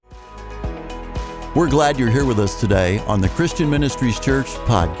We're glad you're here with us today on the Christian Ministries Church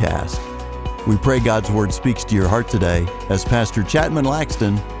podcast. We pray God's Word speaks to your heart today as Pastor Chapman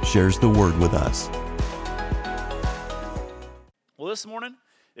Laxton shares the Word with us. Well, this morning,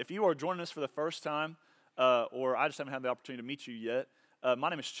 if you are joining us for the first time, or I just haven't had the opportunity to meet you yet, my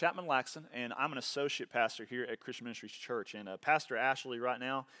name is Chapman Laxton, and I'm an associate pastor here at Christian Ministries Church. And Pastor Ashley right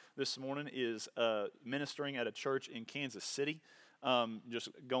now, this morning, is ministering at a church in Kansas City. Just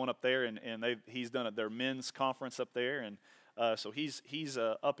going up there, and he's done their men's conference up there, and so he's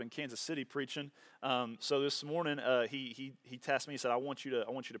up in Kansas City preaching. So this morning he tasked me. He said, "I want you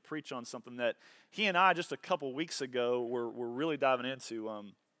to preach on something that he and I just a couple weeks ago were really diving into,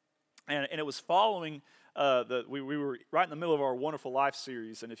 and it was following we were right in the middle of our Wonderful Life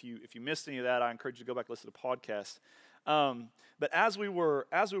series. And if you missed any of that, I encourage you to go back and listen to the podcast. But as we were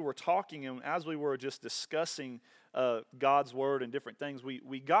talking and as we were just discussing God's Word and different things,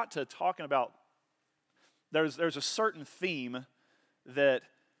 we got to talking about there's a certain theme that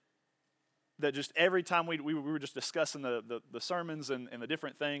just every time we were just discussing the sermons and the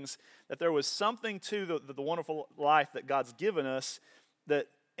different things, that there was something to the wonderful life that God's given us, that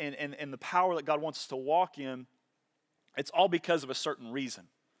and the power that God wants us to walk in. It's all because of a certain reason.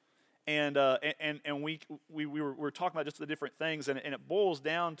 And we were talking about just the different things, and it boils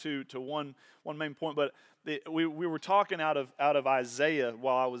down to one main point. But we were talking out of Isaiah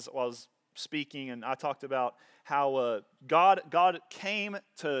while I was speaking, and I talked about how God came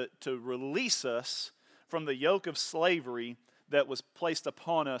to release us from the yoke of slavery that was placed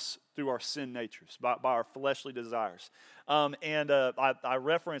upon us through our sin natures, by our fleshly desires. I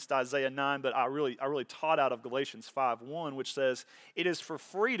referenced Isaiah 9, but I really taught out of Galatians 5:1, which says, "It is for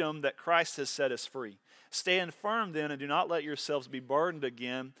freedom that Christ has set us free. Stand firm then, and do not let yourselves be burdened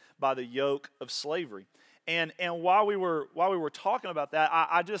again by the yoke of slavery." And while we were talking about that,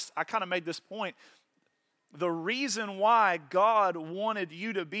 I kind of made this point. The reason why God wanted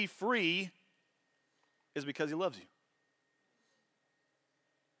you to be free is because He loves you.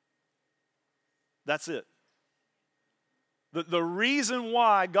 That's it. The reason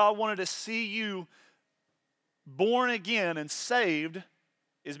why God wanted to see you born again and saved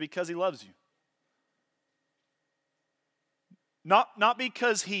is because He loves you. Not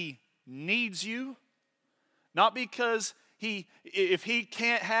because He needs you, not because if He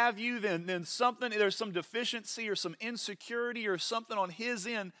can't have you, then there's some deficiency or some insecurity or something on His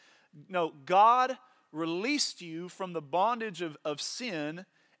end. No, God released you from the bondage of sin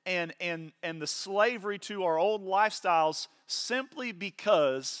and the slavery to our old lifestyles simply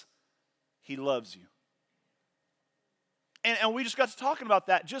because He loves you. And we just got to talking about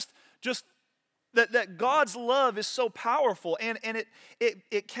that, just that God's love is so powerful, and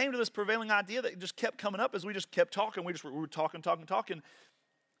it came to this prevailing idea that just kept coming up as we just kept talking. We were talking.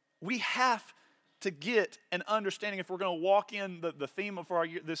 We have to get an understanding if we're going to walk in the theme of our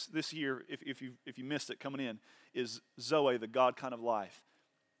year, this year. If you missed it coming in, is Zoe, the God kind of life.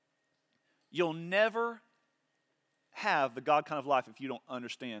 You'll never have the God kind of life if you don't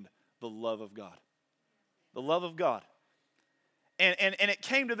understand the love of God. The love of God. And it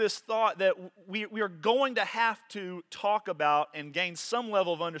came to this thought that we are going to have to talk about and gain some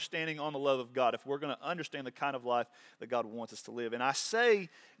level of understanding on the love of God if we're going to understand the kind of life that God wants us to live. And I say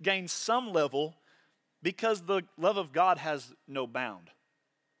gain some level because the love of God has no bound.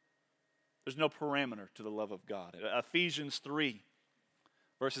 There's no parameter to the love of God. Ephesians 3.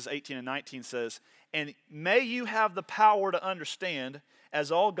 Verses 18 and 19 says, "And may you have the power to understand,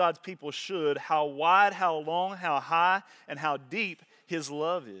 as all God's people should, how wide, how long, how high, and how deep His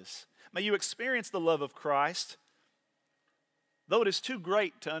love is. May you experience the love of Christ, though it is too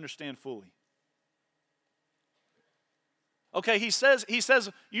great to understand fully." Okay, he says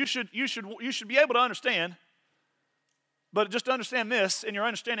you should be able to understand, but just understand this, and your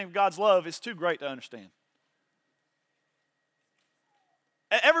understanding of God's love is too great to understand.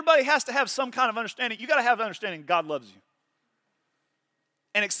 Everybody has to have some kind of understanding. You got to have the understanding God loves you.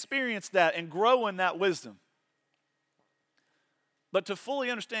 And experience that and grow in that wisdom. But to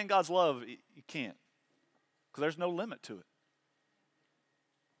fully understand God's love, you can't. Because there's no limit to it.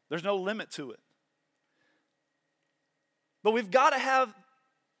 There's no limit to it. But we've got to have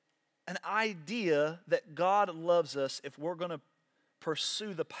an idea that God loves us if we're going to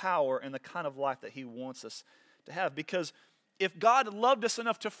pursue the power and the kind of life that He wants us to have. Because if God loved us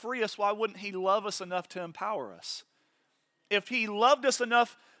enough to free us, why wouldn't He love us enough to empower us? If He loved us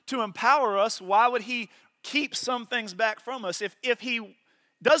enough to empower us, why would He keep some things back from us? If He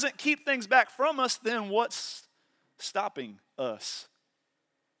doesn't keep things back from us, then what's stopping us?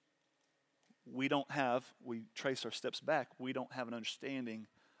 We trace our steps back, we don't have an understanding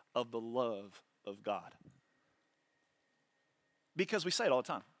of the love of God? Because we say it all the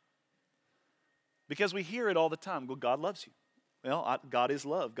time. Because we hear it all the time. Well, God loves you. Well, God is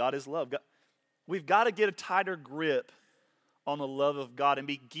love. God is love. We've got to get a tighter grip on the love of God and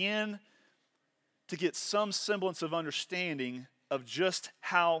begin to get some semblance of understanding of just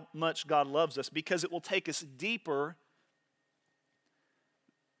how much God loves us, because it will take us deeper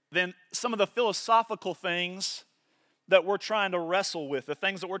than some of the philosophical things that we're trying to wrestle with, the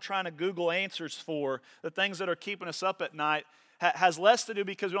things that we're trying to Google answers for, the things that are keeping us up at night. Has less to do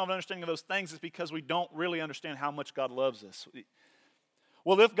because we don't have an understanding of those things. It's because we don't really understand how much God loves us.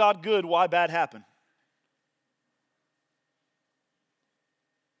 Well, if God good, why bad happen?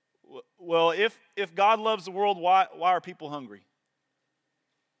 Well, if God loves the world, why are people hungry?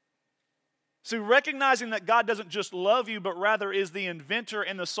 So recognizing that God doesn't just love you, but rather is the inventor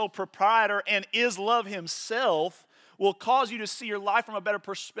and the sole proprietor and is love himself, will cause you to see your life from a better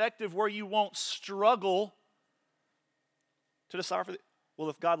perspective, where you won't struggle to decide for, well,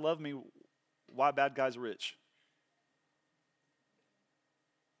 if God loved me, why bad guys rich?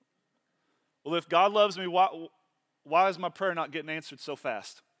 Well, if God loves me, why is my prayer not getting answered so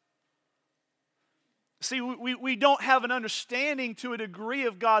fast? See, we don't have an understanding to a degree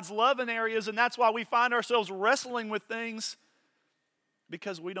of God's love in areas, and that's why we find ourselves wrestling with things,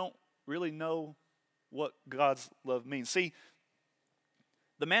 because we don't really know what God's love means. See,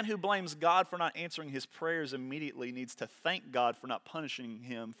 the man who blames God for not answering his prayers immediately needs to thank God for not punishing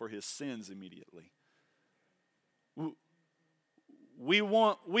him for his sins immediately. We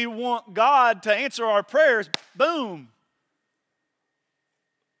want God to answer our prayers, boom.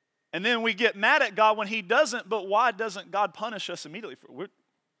 And then we get mad at God when he doesn't, but why doesn't God punish us immediately?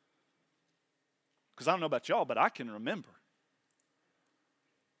 Because I don't know about y'all, but I can remember.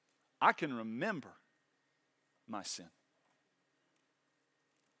 I can remember my sin.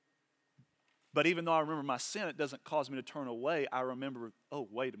 But even though I remember my sin, it doesn't cause me to turn away. I remember, oh,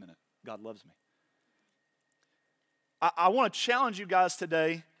 wait a minute, God loves me. I want to challenge you guys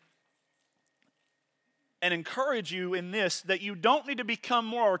today and encourage you in this, that you don't need to become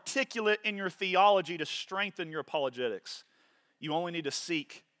more articulate in your theology to strengthen your apologetics. You only need to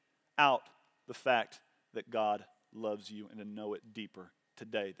seek out the fact that God loves you and to know it deeper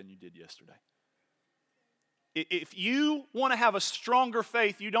today than you did yesterday. If you want to have a stronger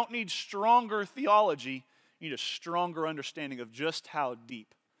faith, you don't need stronger theology. You need a stronger understanding of just how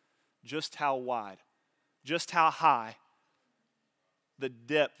deep, just how wide, just how high the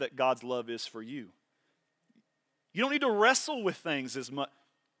depth that God's love is for you. You don't need to wrestle with things as much.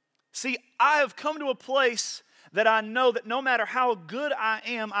 See, I have come to a place that I know that no matter how good I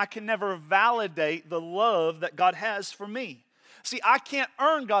am, I can never validate the love that God has for me. See, I can't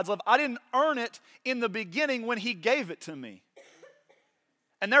earn God's love. I didn't earn it in the beginning when he gave it to me.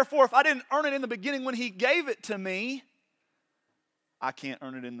 And therefore, if I didn't earn it in the beginning when he gave it to me, I can't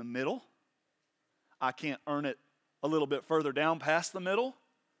earn it in the middle. I can't earn it a little bit further down past the middle,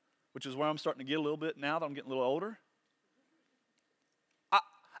 which is where I'm starting to get a little bit now that I'm getting a little older.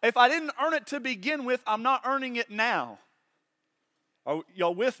 If I didn't earn it to begin with, I'm not earning it now. Are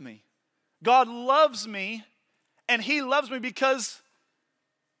y'all with me? God loves me, and he loves me because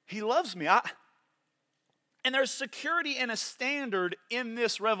he loves me. And there's security and a standard in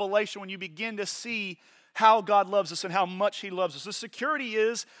this revelation when you begin to see how God loves us and how much he loves us. The security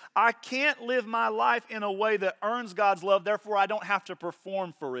is, I can't live my life in a way that earns God's love, therefore I don't have to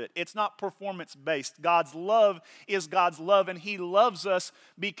perform for it. It's not performance-based. God's love is God's love, and he loves us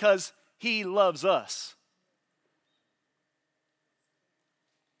because he loves us.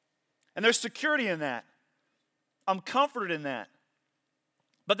 And there's security in that. I'm comforted in that.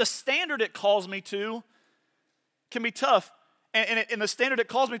 But the standard it calls me to can be tough. And the standard it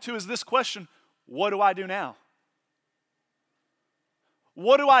calls me to is this question: what do I do now?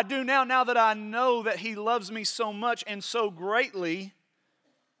 What do I do now that I know that he loves me so much and so greatly?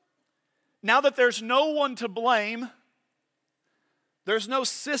 Now that there's no one to blame, there's no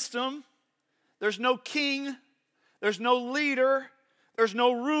system, there's no king, there's no leader, there's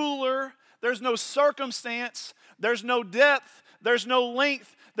no ruler, there's no circumstance, there's no depth, there's no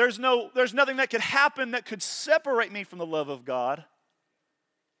length, there's nothing that could happen that could separate me from the love of God.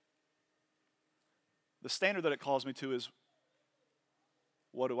 The standard that it calls me to is,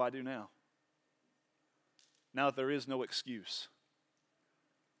 what do I do now? Now that there is no excuse.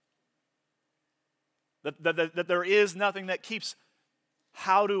 That there is nothing that keeps,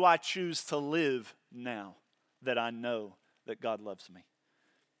 how do I choose to live now that I know that God loves me?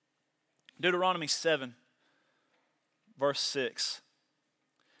 Deuteronomy 7, verse 6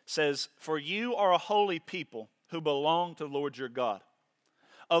 says, "For you are a holy people who belong to the Lord your God.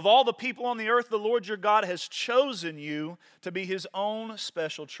 Of all the people on the earth, the Lord your God has chosen you to be His own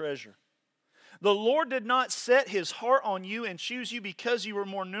special treasure. The Lord did not set His heart on you and choose you because you were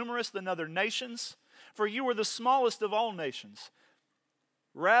more numerous than other nations, for you were the smallest of all nations.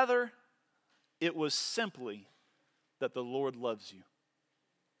 Rather, it was simply that the Lord loves you,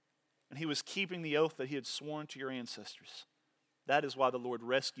 and He was keeping the oath that He had sworn to your ancestors. That is why the Lord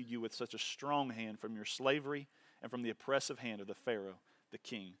rescued you with such a strong hand from your slavery and from the oppressive hand of the Pharaoh, the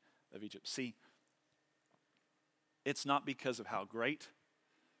king of Egypt. See, it's not because of how great,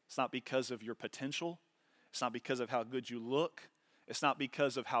 it's not because of your potential, it's not because of how good you look, it's not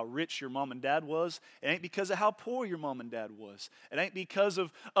because of how rich your mom and dad was, it ain't because of how poor your mom and dad was, it ain't because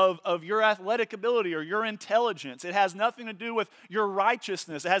of your athletic ability or your intelligence. It has nothing to do with your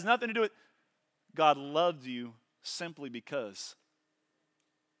righteousness. It has nothing to do with, God loved you simply because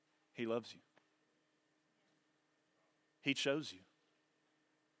He loves you. He chose you.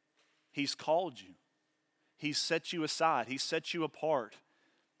 He's called you. He's set you aside. He set you apart.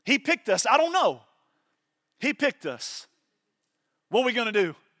 He picked us. I don't know. He picked us. What are we going to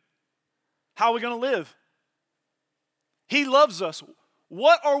do? How are we going to live? He loves us.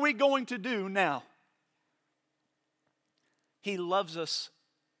 What are we going to do now? He loves us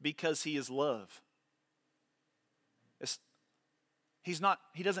because He is love. It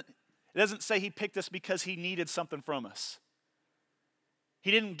doesn't say He picked us because He needed something from us. He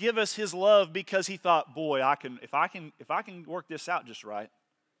didn't give us His love because He thought, boy, if I can work this out just right.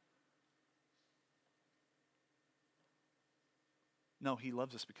 No, He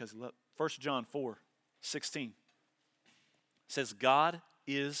loves us because He loves. 1 John 4:16 says, God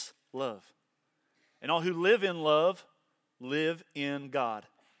is love. And all who live in love live in God.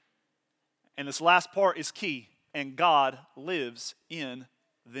 And this last part is key. And God lives in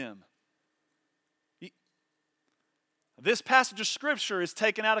them. This passage of Scripture is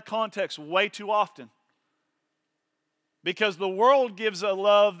taken out of context way too often. Because the world gives a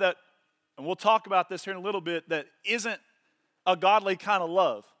love that, and we'll talk about this here in a little bit, that isn't a godly kind of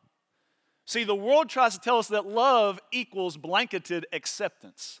love. See, the world tries to tell us that love equals blanketed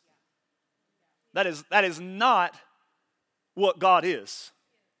acceptance. That is not what God is.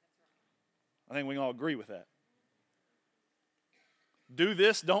 I think we can all agree with that. Do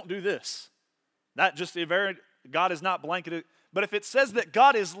this, don't do this. God is not blanketed. But if it says that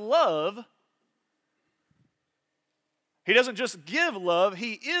God is love, He doesn't just give love,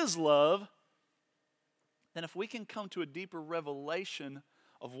 He is love. Then if we can come to a deeper revelation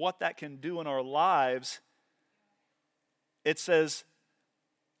of what that can do in our lives, it says,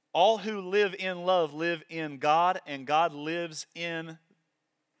 all who live in love live in God, and God lives in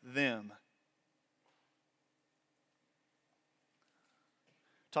them.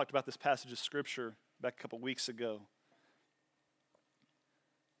 Talked about this passage of Scripture back a couple weeks ago.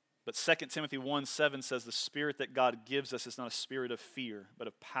 But 2 Timothy 1:7 says the Spirit that God gives us is not a spirit of fear, but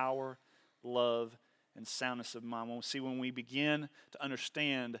of power, love, and soundness of mind. When we begin to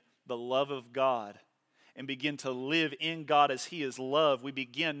understand the love of God and begin to live in God as He is love, we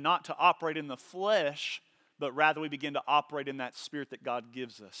begin not to operate in the flesh, but rather we begin to operate in that Spirit that God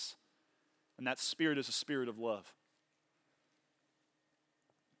gives us. And that Spirit is a spirit of love.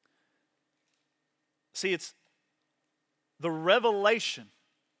 See, it's the revelation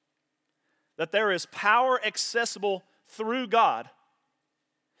that there is power accessible through God,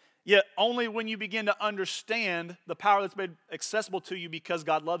 yet only when you begin to understand the power that's made accessible to you because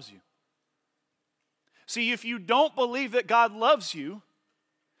God loves you. See, if you don't believe that God loves you,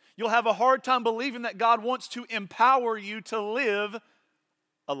 you'll have a hard time believing that God wants to empower you to live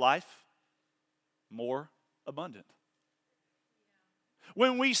a life more abundant.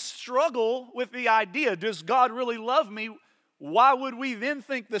 When we struggle with the idea, does God really love me? Why would we then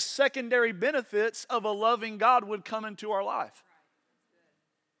think the secondary benefits of a loving God would come into our life?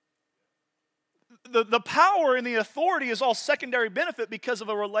 The power and the authority is all secondary benefit because of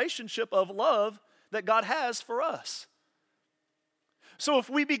a relationship of love that God has for us. So if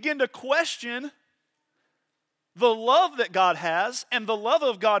we begin to question the love that God has and the love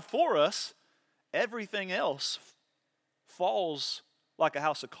of God for us, everything else falls like a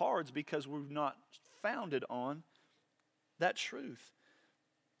house of cards because we're not founded on that truth.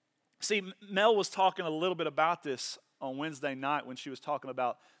 See, Mel was talking a little bit about this on Wednesday night when she was talking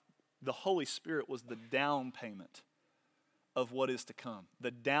about the Holy Spirit was the down payment of what is to come. The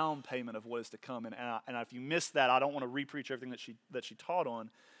down payment of what is to come. And if you missed that, I don't want to repreach everything that she taught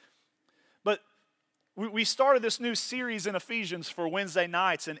on. But we started this new series in Ephesians for Wednesday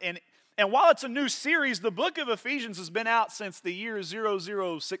nights. And while it's a new series, the book of Ephesians has been out since the year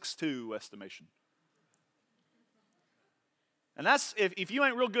 0062 estimation. And that's, if you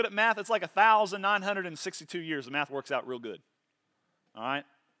ain't real good at math, it's like 1,962 years. The math works out real good. All right?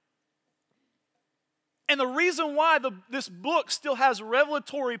 And the reason why this book still has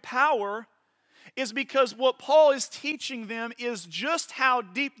revelatory power is because what Paul is teaching them is just how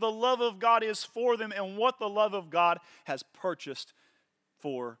deep the love of God is for them and what the love of God has purchased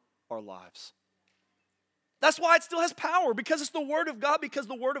for our lives. That's why it still has power, because it's the Word of God, because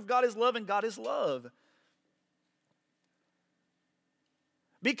the Word of God is love and God is love.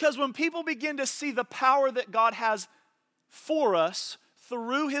 Because when people begin to see the power that God has for us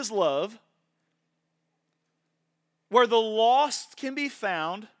through His love, where the lost can be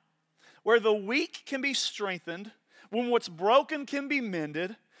found, where the weak can be strengthened, when what's broken can be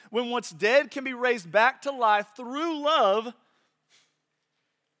mended, when what's dead can be raised back to life through love,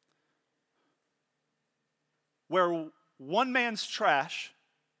 where one man's trash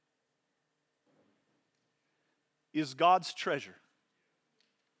is God's treasure.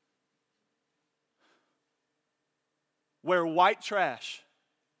 Where white trash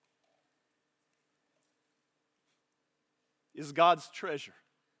is God's treasure.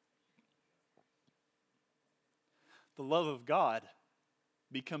 The love of God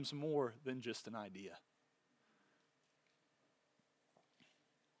becomes more than just an idea.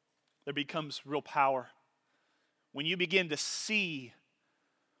 There becomes real power when you begin to see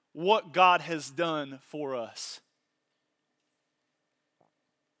what God has done for us.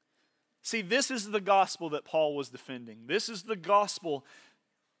 See, this is the gospel that Paul was defending. This is the gospel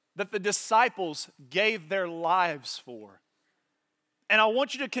that the disciples gave their lives for. And I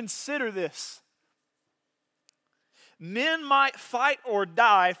want you to consider this. Men might fight or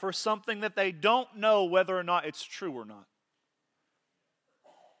die for something that they don't know whether or not it's true or not.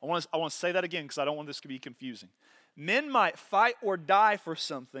 I want to say that again because I don't want this to be confusing. Men might fight or die for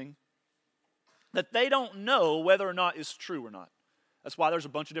something that they don't know whether or not is true or not. That's why there's a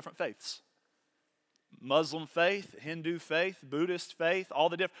bunch of different faiths. Muslim faith, Hindu faith, Buddhist faith, all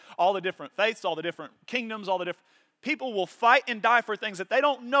the different faiths, all the different kingdoms, all the different people will fight and die for things that they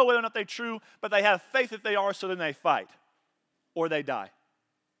don't know whether or not they're true, but they have faith that they are, so then they fight or they die.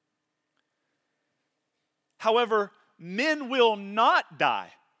 However, men will not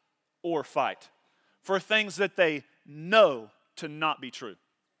die or fight for things that they know to not be true.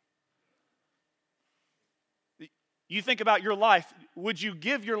 You think about your life. Would you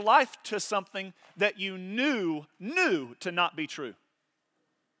give your life to something that you knew to not be true?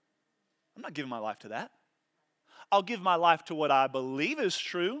 I'm not giving my life to that. I'll give my life to what I believe is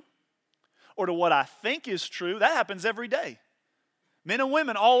true or to what I think is true. That happens every day. Men and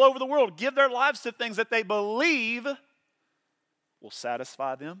women all over the world give their lives to things that they believe will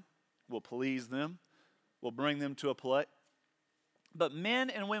satisfy them, will please them, will bring them to a place. But men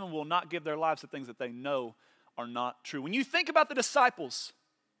and women will not give their lives to things that they know are not true. When you think about the disciples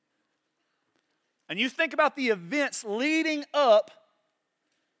and you think about the events leading up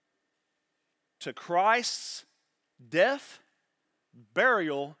to Christ's death,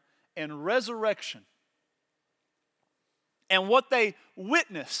 burial, and resurrection, and what they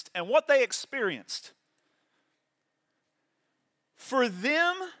witnessed and what they experienced, for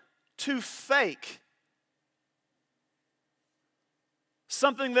them to fake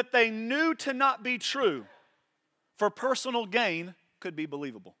something that they knew to not be true for personal gain could be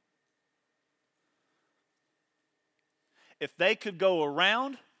believable. If they could go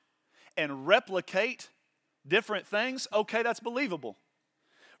around and replicate different things, okay, that's believable.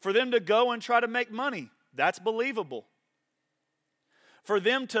 For them to go and try to make money, that's believable. For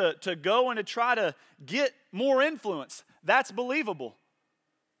them to go and to try to get more influence, that's believable.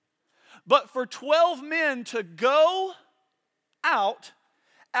 But for 12 men to go out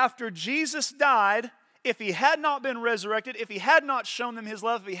after Jesus died, if he had not been resurrected, if he had not shown them his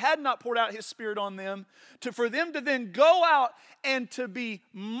love, if he had not poured out his Spirit on them, for them to then go out and to be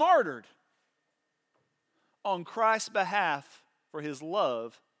martyred on Christ's behalf for his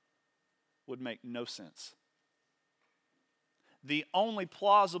love would make no sense. The only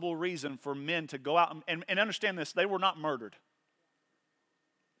plausible reason for men to go out, and understand this, they were not murdered.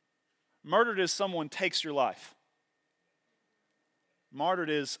 Murdered is someone takes your life.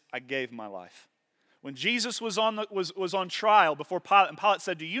 Martyred is, I gave my life. When Jesus was on trial before Pilate, and Pilate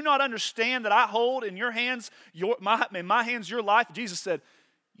said, "Do you not understand that I hold in your hands, in my hands your life?" Jesus said,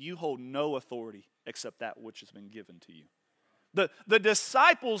 "You hold no authority except that which has been given to you." The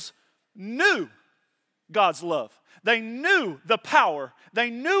disciples knew God's love. They knew the power. They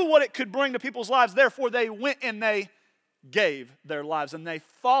knew what it could bring to people's lives. Therefore, they went and they gave their lives, and they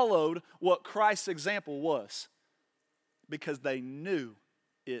followed what Christ's example was because they knew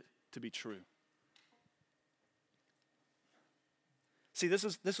it to be true. See, this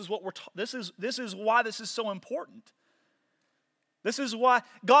is what this is why this is so important. This is why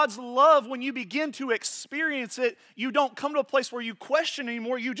God's love, when you begin to experience it, you don't come to a place where you question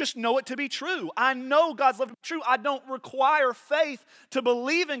anymore. You just know it to be true. I know God's love to be true. I don't require faith to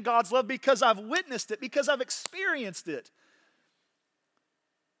believe in God's love because I've witnessed it, because I've experienced it.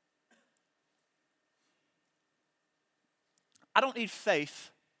 I don't need faith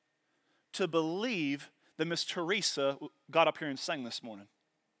to believe that Miss Teresa got up here and sang this morning.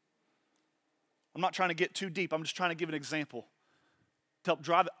 I'm not trying to get too deep. I'm just trying to give an example to help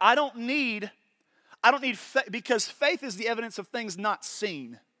drive it. I don't need faith, because faith is the evidence of things not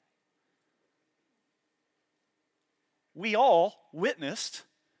seen. We all witnessed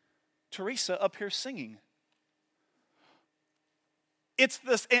Teresa up here singing. It's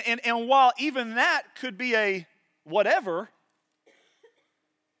this, and while even that could be a whatever,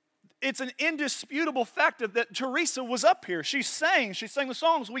 it's an indisputable fact that Teresa was up here. She sang the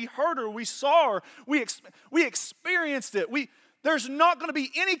songs. We heard her, we saw her, we experienced it. There's not going to be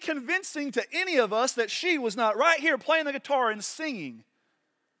any convincing to any of us that she was not right here playing the guitar and singing.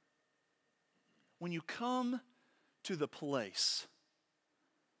 When you come to the place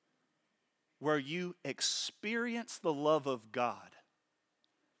where you experience the love of God,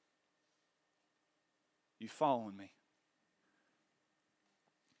 you following me?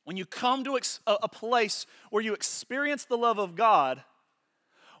 When you come to a place where you experience the love of God,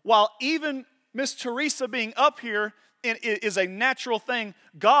 while even Miss Teresa being up here is a natural thing,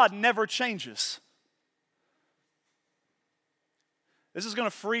 God never changes. This is going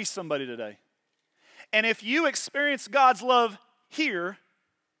to free somebody today. And if you experience God's love here,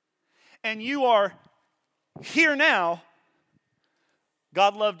 and you are here now,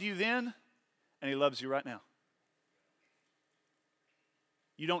 God loved you then, and He loves you right now.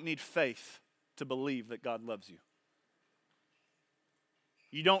 You don't need faith to believe that God loves you.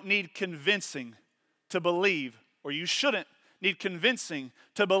 You don't need convincing to believe, or you shouldn't need convincing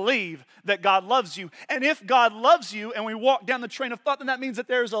to believe that God loves you. And if God loves you, and we walk down the train of thought, then that means that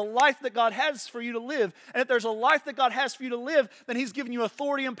there's a life that God has for you to live. And if there's a life that God has for you to live, then He's given you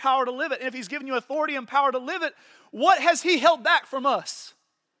authority and power to live it. And if He's given you authority and power to live it, what has He held back from us?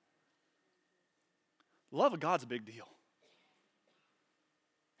 The love of God's a big deal.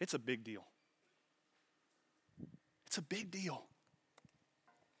 It's a big deal. It's a big deal.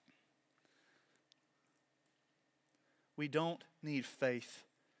 We don't need faith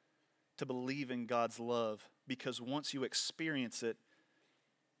to believe in God's love, because once you experience it,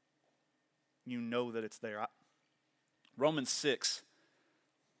 you know that it's there. Romans 6,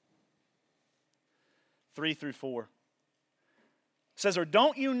 3-4 says, "Or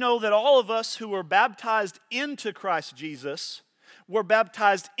don't you know that all of us who were baptized into Christ Jesus were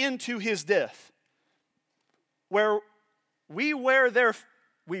baptized into His death? Where we were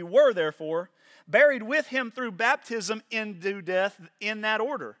therefore buried with Him through baptism into death in that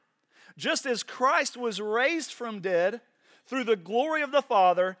order. Just as Christ was raised from dead through the glory of the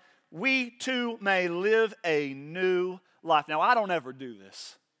Father, we too may live a new life." Now, I don't ever do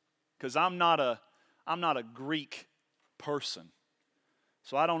this because I'm not a Greek person.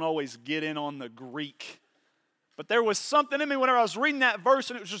 So I don't always get in on the Greek. But there was something in me whenever I was reading that verse,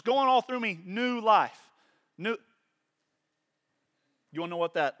 and it was just going all through me. New life. You want to know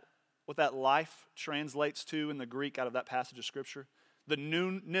what that life translates to in the Greek out of that passage of Scripture? The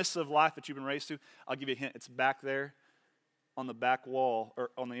newness of life that you've been raised to? I'll give you a hint. It's back there on the back wall,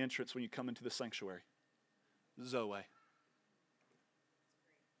 or on the entrance when you come into the sanctuary. Zoe.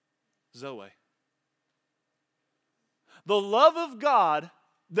 Zoe. The love of God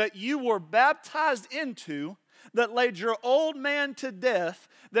that you were baptized into, that laid your old man to death,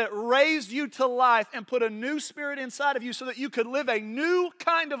 that raised you to life and put a new spirit inside of you so that you could live a new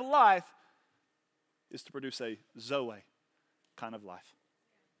kind of life, is to produce a Zoe kind of life.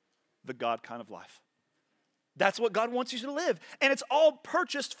 The God kind of life. That's what God wants you to live. And it's all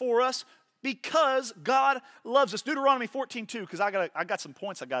purchased for us because God loves us. Deuteronomy 14:2, because I got some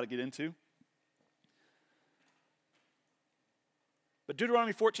points I got to get into. But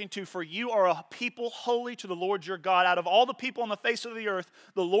Deuteronomy 14:2, "For you are a people holy to the Lord your God. Out of all the people on the face of the earth,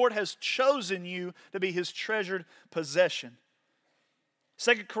 the Lord has chosen you to be His treasured possession."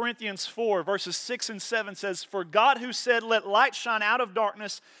 2 Corinthians 4, verses 6 and 7 says, "For God who said, 'Let light shine out of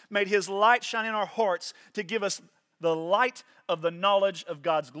darkness,' made His light shine in our hearts to give us the light of the knowledge of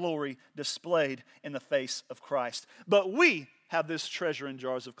God's glory displayed in the face of Christ. But we have this treasure in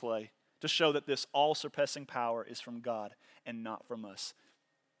jars of clay to show that this all-surpassing power is from God and not from us."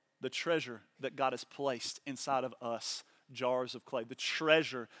 The treasure that God has placed inside of us jars of clay. The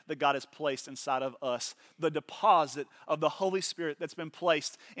treasure that God has placed inside of us, the deposit of the Holy Spirit that's been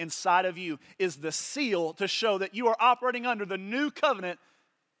placed inside of you is the seal to show that you are operating under the new covenant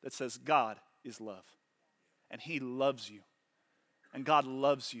that says God is love. And He loves you. And God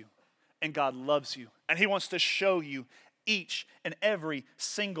loves you. And God loves you. And He wants to show you each and every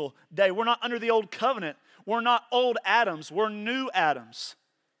single day. We're not under the old covenant. We're not old Adams. We're new Adams.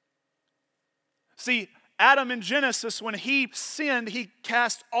 See, Adam in Genesis, when he sinned, he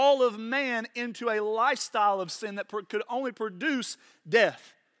cast all of man into a lifestyle of sin that could only produce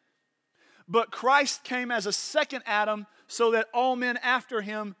death. But Christ came as a second Adam so that all men after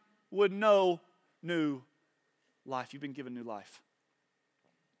him would know new life. You've been given new life.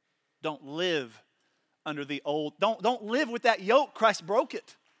 Don't live under the old. Don't live with that yoke. Christ broke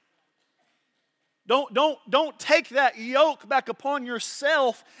it. Don't take that yoke back upon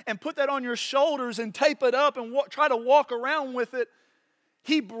yourself and put that on your shoulders and tape it up and try to walk around with it.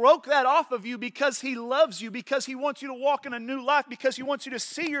 He broke that off of you because He loves you, because He wants you to walk in a new life, because He wants you to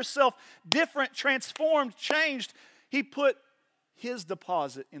see yourself different, transformed, changed. He put His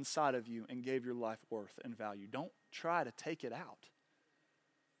deposit inside of you and gave your life worth and value. Don't try to take it out.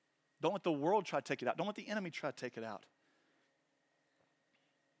 Don't let the world try to take it out. Don't let the enemy try to take it out.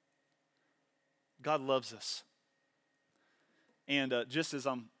 God loves us. And just as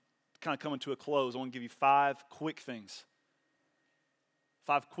I'm kind of coming to a close, I want to give you 5 quick things.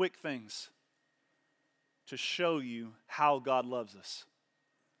 5 quick things to show you how God loves us.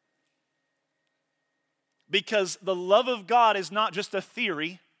 Because the love of God is not just a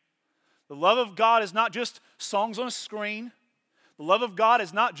theory. The love of God is not just songs on a screen. The love of God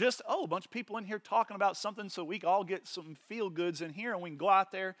is not just, a bunch of people in here talking about something so we can all get some feel-goods in here and we can go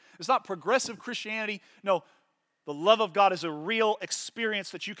out there. It's not progressive Christianity. No, the love of God is a real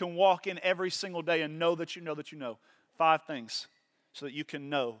experience that you can walk in every single day and know that you know that you know. 5 things so that you can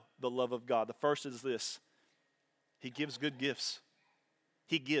know the love of God. The first is this. He gives good gifts.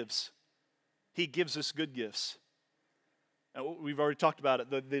 He gives. He gives us good gifts. We've already talked about it,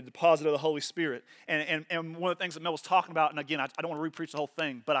 the deposit of the Holy Spirit. And one of the things that Mel was talking about, and again, I don't want to re-preach the whole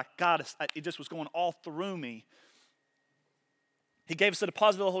thing, but it just was going all through me. He gave us the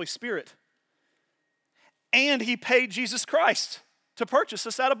deposit of the Holy Spirit. And He paid Jesus Christ to purchase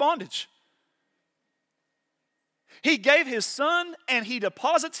us out of bondage. He gave His Son, and He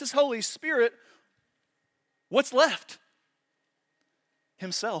deposits His Holy Spirit. What's left?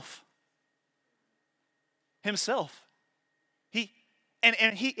 Himself. Himself.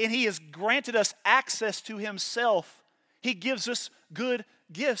 He has granted us access to Himself. He gives us good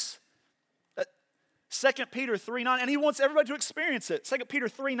gifts. 2 Peter 3:9, and He wants everybody to experience it. 2 Peter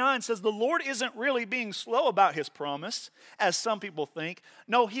 3:9 says, the Lord isn't really being slow about His promise, as some people think.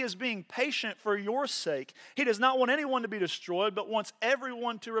 No, He is being patient for your sake. He does not want anyone to be destroyed, but wants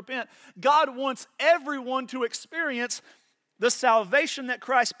everyone to repent. God wants everyone to experience the salvation that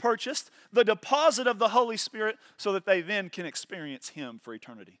Christ purchased, the deposit of the Holy Spirit, so that they then can experience Him for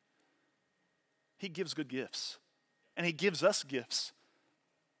eternity. He gives good gifts, and He gives us gifts.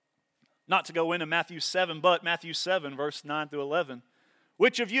 Not to go into Matthew 7, but Matthew 7, verse 9 through 11.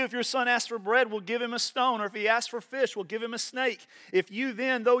 Which of you, if your son asks for bread, will give him a stone, or if he asks for fish, will give him a snake? If you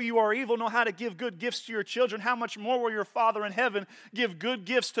then, though you are evil, know how to give good gifts to your children, how much more will your Father in heaven give good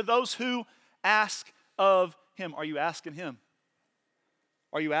gifts to those who ask of Him? Are you asking Him?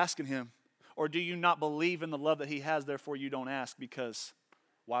 Are you asking Him? Or do you not believe in the love that He has, therefore you don't ask? Because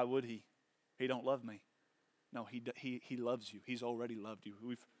why would He? He don't love me. No, He loves you. He's already loved you.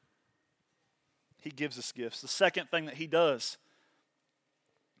 He gives us gifts. The second thing that He does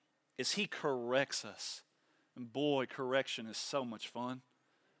is He corrects us. And boy, correction is so much fun.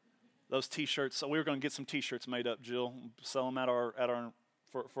 Those t-shirts, so we were going to get some t-shirts made up, Jill, sell them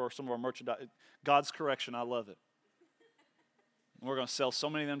for some of our merchandise. God's correction, I love it. We're going to sell so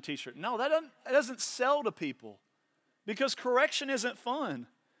many of them t-shirts. No, that doesn't sell to people because correction isn't fun.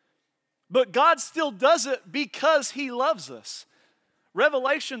 But God still does it because He loves us.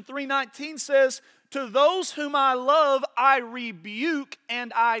 Revelation 3:19 says, to those whom I love, I rebuke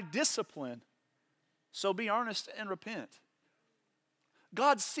and I discipline. So be earnest and repent.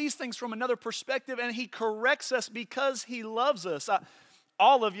 God sees things from another perspective and He corrects us because He loves us.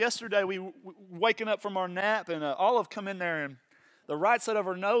 Olive, yesterday, we waking up from our nap, and Olive come in there, and the right side of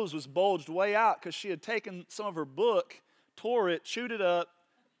her nose was bulged way out because she had taken some of her book, tore it, chewed it up.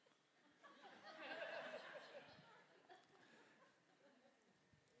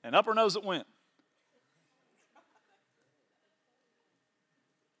 And up her nose it went.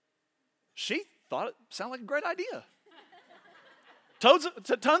 She thought it sounded like a great idea. Tons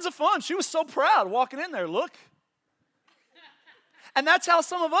of fun. She was so proud walking in there. Look. And that's how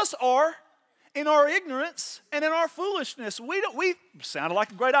some of us are in our ignorance and in our foolishness. We sounded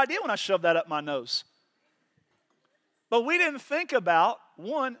like a great idea when I shoved that up my nose. But we didn't think about,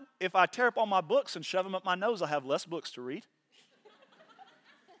 one, if I tear up all my books and shove them up my nose, I'll have less books to read.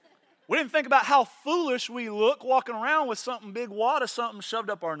 We didn't think about how foolish we look walking around with something big wad of something shoved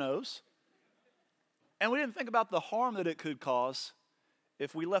up our nose. And we didn't think about the harm that it could cause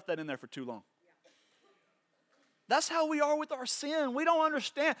if we left that in there for too long. That's how we are with our sin. We don't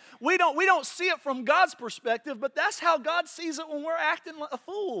understand. We don't see it from God's perspective, but that's how God sees it when we're acting like a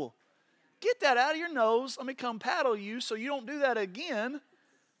fool. Get that out of your nose. Let me come paddle you so you don't do that again. And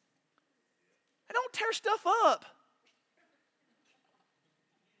don't tear stuff up.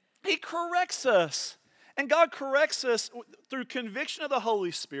 He corrects us. And God corrects us through conviction of the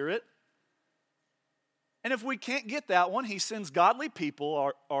Holy Spirit. And if we can't get that one, He sends godly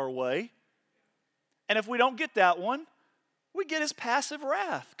people our way. And if we don't get that one, we get His passive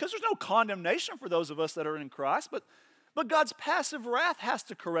wrath. Because there's no condemnation for those of us that are in Christ, but God's passive wrath has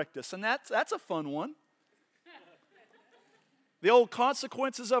to correct us, and that's a fun one. The old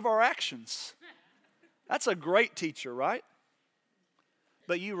consequences of our actions. That's a great teacher, right?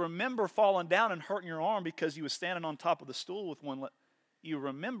 But you remember falling down and hurting your arm because you was standing on top of the stool with one leg. You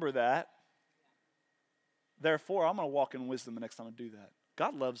remember that. Therefore, I'm going to walk in wisdom the next time I do that.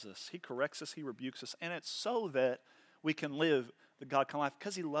 God loves us. He corrects us. He rebukes us. And it's so that we can live the God kind of life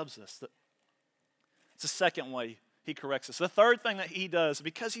because He loves us. It's the second way He corrects us. The third thing that He does,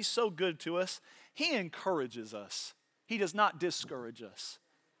 because He's so good to us, He encourages us. He does not discourage us.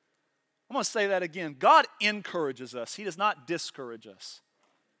 I'm going to say that again. God encourages us. He does not discourage us.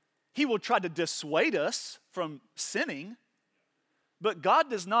 He will try to dissuade us from sinning, but God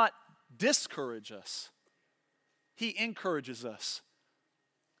does not discourage us. He encourages us.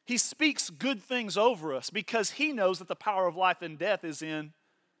 He speaks good things over us because He knows that the power of life and death is in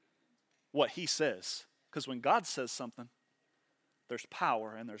what He says. Because when God says something, there's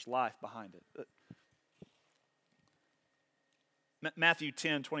power and there's life behind it. Matthew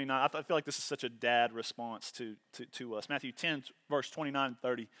 10:29. I feel like this is such a dad response to us. Matthew 10, verse 29 and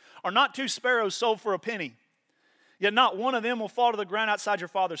 30. Are not 2 sparrows sold for a penny? Yet not one of them will fall to the ground outside your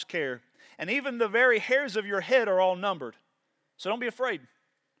Father's care. And even the very hairs of your head are all numbered. So don't be afraid.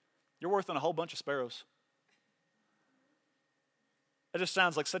 You're worth than a whole bunch of sparrows. It just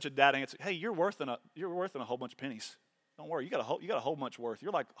sounds like such a dad answer. Hey, you're worth than a whole bunch of pennies. Don't worry, you got a whole bunch worth.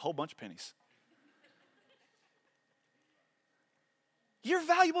 You're like a whole bunch of pennies. You're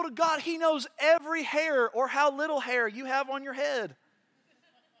valuable to God. He knows every hair or how little hair you have on your head.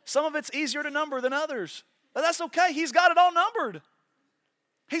 Some of it's easier to number than others. But that's okay. He's got it all numbered.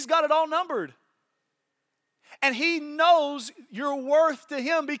 He's got it all numbered. And He knows your worth to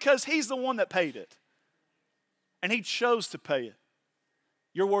Him because He's the one that paid it. And He chose to pay it.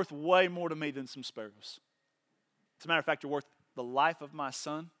 You're worth way more to me than some sparrows. As a matter of fact, you're worth the life of my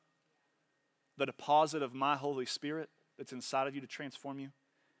Son, the deposit of my Holy Spirit that's inside of you to transform you.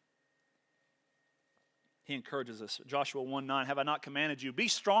 He encourages us. Joshua 1:9, have I not commanded you? Be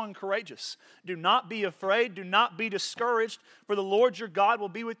strong and courageous. Do not be afraid. Do not be discouraged. For the Lord your God will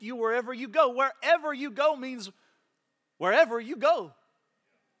be with you wherever you go. Wherever you go means wherever you go.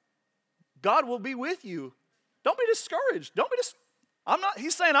 God will be with you. Don't be discouraged.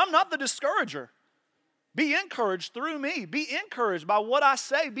 He's saying I'm not the discourager. Be encouraged through me. Be encouraged by what I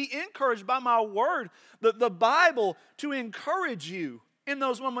say. Be encouraged by my word, the Bible, to encourage you in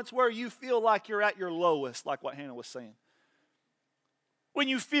those moments where you feel like you're at your lowest, like what Hannah was saying. When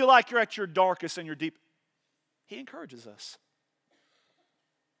you feel like you're at your darkest and your deep, He encourages us.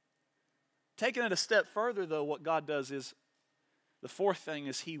 Taking it a step further, though, what God does is, the fourth thing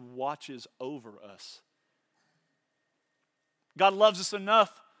is He watches over us. God loves us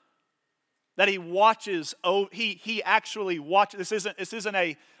enough that He watches. He actually watches. This isn't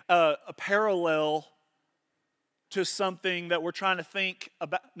a parallel to something that we're trying to think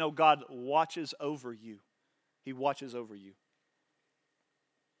about. No, God watches over you. He watches over you.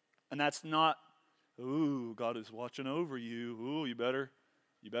 And that's not, ooh, God is watching over you. Ooh, you better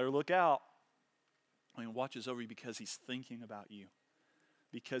look out. I mean, He watches over you because He's thinking about you,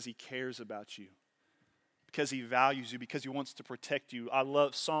 because He cares about you, because He values you, because He wants to protect you. I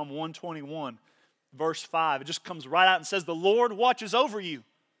love Psalm 121, verse 5. It just comes right out and says, the Lord watches over you.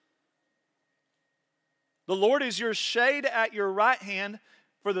 The Lord is your shade at your right hand,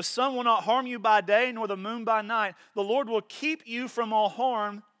 for the sun will not harm you by day, nor the moon by night. The Lord will keep you from all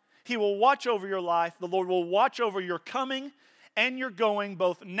harm. He will watch over your life. The Lord will watch over your coming and your going,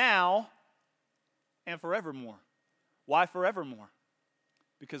 both now and forevermore. Why forevermore?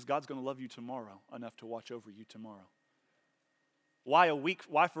 Because God's going to love you tomorrow enough to watch over you tomorrow. Why a week?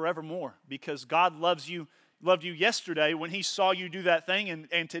 Why forevermore? Because God loved you yesterday when He saw you do that thing,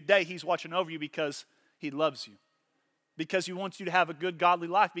 and today He's watching over you because He loves you. Because He wants you to have a good godly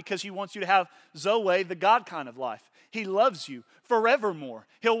life. Because He wants you to have Zoe, the God kind of life. He loves you forevermore.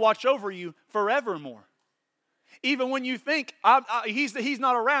 He'll watch over you forevermore. Even when you think He's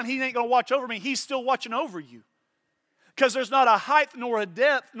not around, He ain't going to watch over me, He's still watching over you. Because there's not a height nor a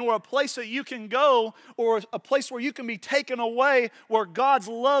depth nor a place that you can go or a place where you can be taken away where God's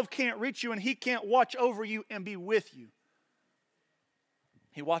love can't reach you and He can't watch over you and be with you.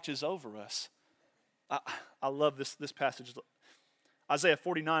 He watches over us. I love this passage. Isaiah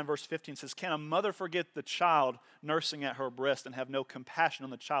 49 verse 15 says, "Can a mother forget the child nursing at her breast and have no compassion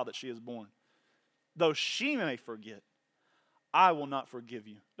on the child that she has born? Though she may forget, I will not forgive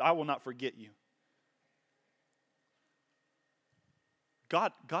you. I will not forget you."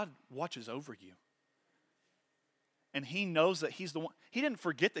 God watches over you. And He knows that He's the one. He didn't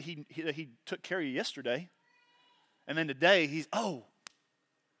forget that he took care of you yesterday. And then today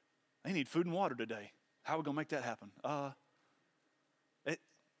they need food and water today. How are we going to make that happen?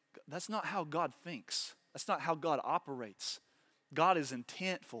 That's not how God thinks. That's not how God operates. God is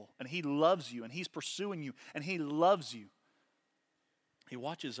intentful, and He loves you, and He's pursuing you, and He loves you. He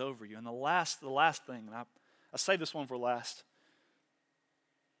watches over you. And the last thing, and I say this one for last,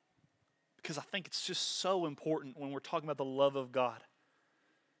 because I think it's just so important when we're talking about the love of God.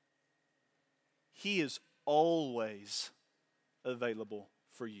 He is always available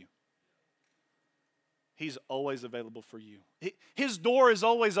for you. He's always available for you. His door is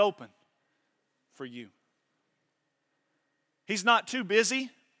always open for you. He's not too busy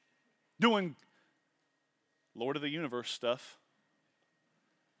doing Lord of the Universe stuff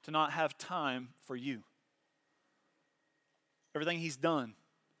to not have time for you. Everything He's done,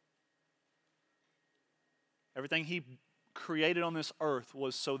 everything He created on this earth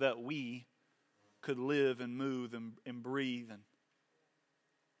was so that we could live and move and breathe, and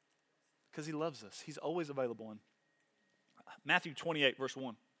because He loves us. He's always available. In Matthew 28 verse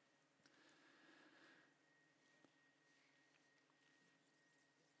 1.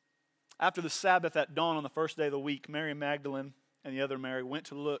 After the Sabbath at dawn on the first day of the week, Mary Magdalene and the other Mary went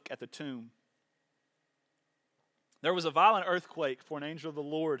to look at the tomb. There was a violent earthquake, for an angel of the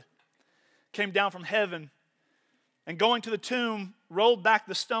Lord came down from heaven and going to the tomb, rolled back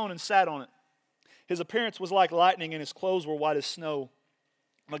the stone and sat on it. His appearance was like lightning and his clothes were white as snow.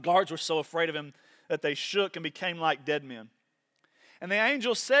 The guards were so afraid of him that they shook and became like dead men. And the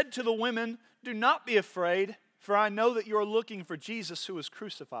angel said to the women, "Do not be afraid, for I know that you are looking for Jesus who was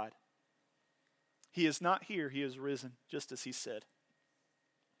crucified. He is not here, He is risen, just as He said.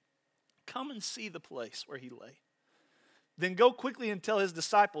 Come and see the place where He lay. Then go quickly and tell His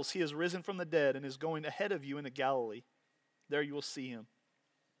disciples He is risen from the dead and is going ahead of you into Galilee. There you will see Him.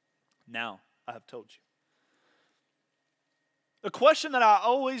 Now I have told you." The question that I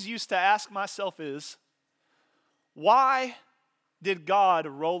always used to ask myself is, why did God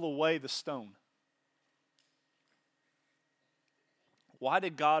roll away the stone? Why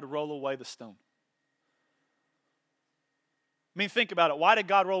did God roll away the stone? I mean, think about it. Why did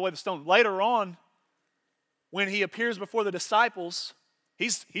God roll away the stone? Later on, when He appears before the disciples,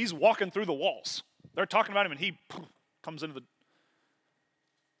 he's walking through the walls. They're talking about Him, and He comes into the...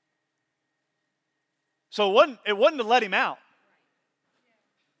 So it wasn't to let Him out.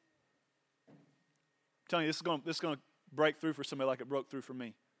 I'm telling you, this is going to break through for somebody like it broke through for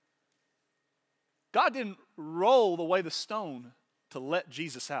me. God didn't roll away the stone to let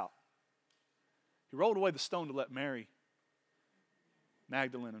Jesus out. He rolled away the stone to let Mary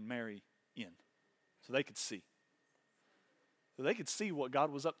Magdalene and Mary in, so they could see. So they could see what God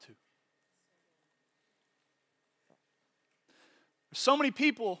was up to. So many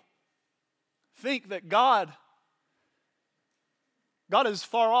people think that God is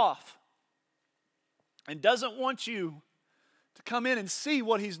far off and doesn't want you to come in and see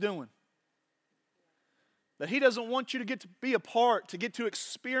what He's doing. That He doesn't want you to get to be a part, to get to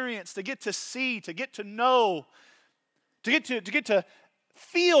experience, to get to see, to get to know, to get to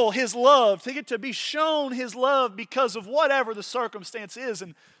feel His love, to get to be shown His love because of whatever the circumstance is.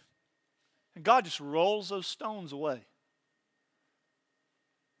 And God just rolls those stones away.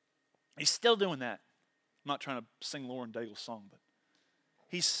 He's still doing that. I'm not trying to sing Lauren Daigle's song, but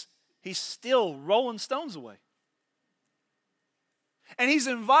He's still rolling stones away. And He's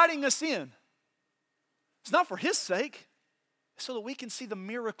inviting us in. It's not for His sake. It's so that we can see the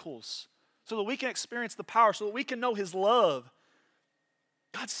miracles. So that we can experience the power. So that we can know His love.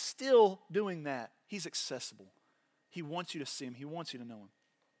 God's still doing that. He's accessible. He wants you to see Him. He wants you to know Him.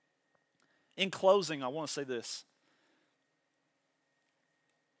 In closing, I want to say this.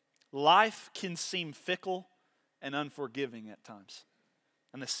 life can seem fickle and unforgiving at times.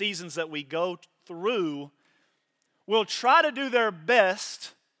 And the seasons that we go through will try to do their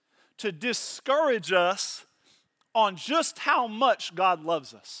best to discourage us on just how much God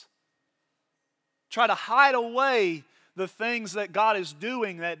loves us. Try to hide away the things that God is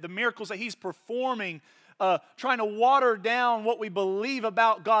doing, that the miracles that He's performing, trying to water down what we believe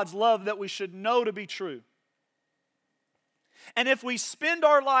about God's love that we should know to be true. And if we spend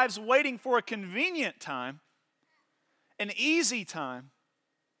our lives waiting for a convenient time, an easy time,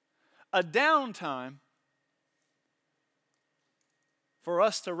 a downtime for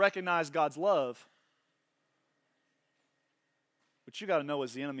us to recognize God's love, what you got to know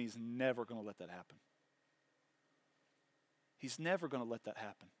is the enemy is never going to let that happen. He's never going to let that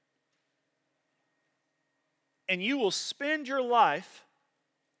happen. And you will spend your life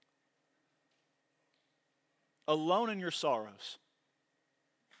alone in your sorrows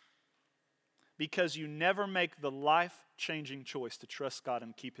because you never make the life-changing choice to trust God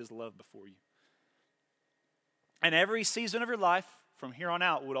and keep His love before you. And every season of your life from here on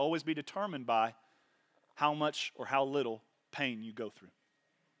out would always be determined by how much or how little pain you go through.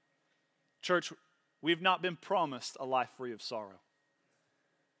 Church, we've not been promised a life free of sorrow,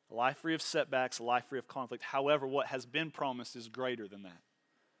 a life free of setbacks, a life free of conflict. However, what has been promised is greater than that.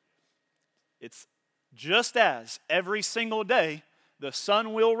 It's just as every single day the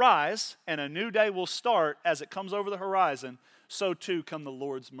sun will rise and a new day will start as it comes over the horizon, so too come the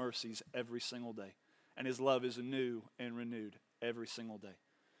Lord's mercies every single day. And His love is new and renewed every single day.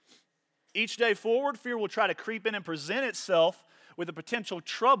 Each day forward, fear will try to creep in and present itself with the potential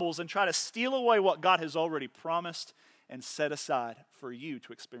troubles and try to steal away what God has already promised and set aside for you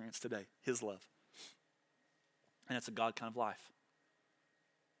to experience today, His love. And it's a God kind of life.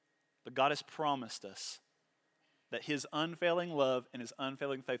 But God has promised us that His unfailing love and His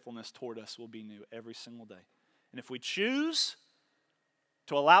unfailing faithfulness toward us will be new every single day. And if we choose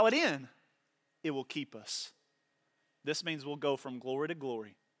to allow it in, it will keep us. This means we'll go from glory to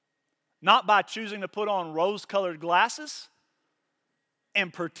glory. Not by choosing to put on rose-colored glasses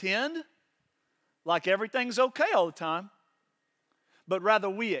and pretend like everything's okay all the time, but rather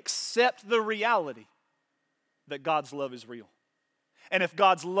we accept the reality that God's love is real. And if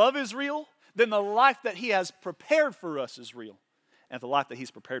God's love is real, then the life that He has prepared for us is real. And if the life that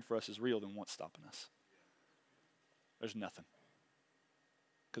He's prepared for us is real, then what's stopping us? There's nothing.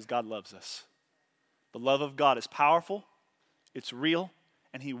 Because God loves us. The love of God is powerful, it's real,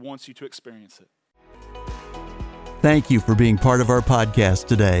 and He wants you to experience it. Thank you for being part of our podcast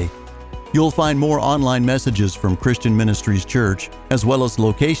today. You'll find more online messages from Christian Ministries Church, as well as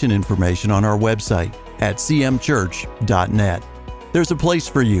location information on our website at cmchurch.net. There's a place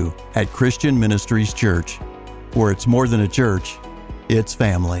for you at Christian Ministries Church, where it's more than a church, it's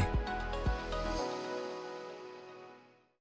family.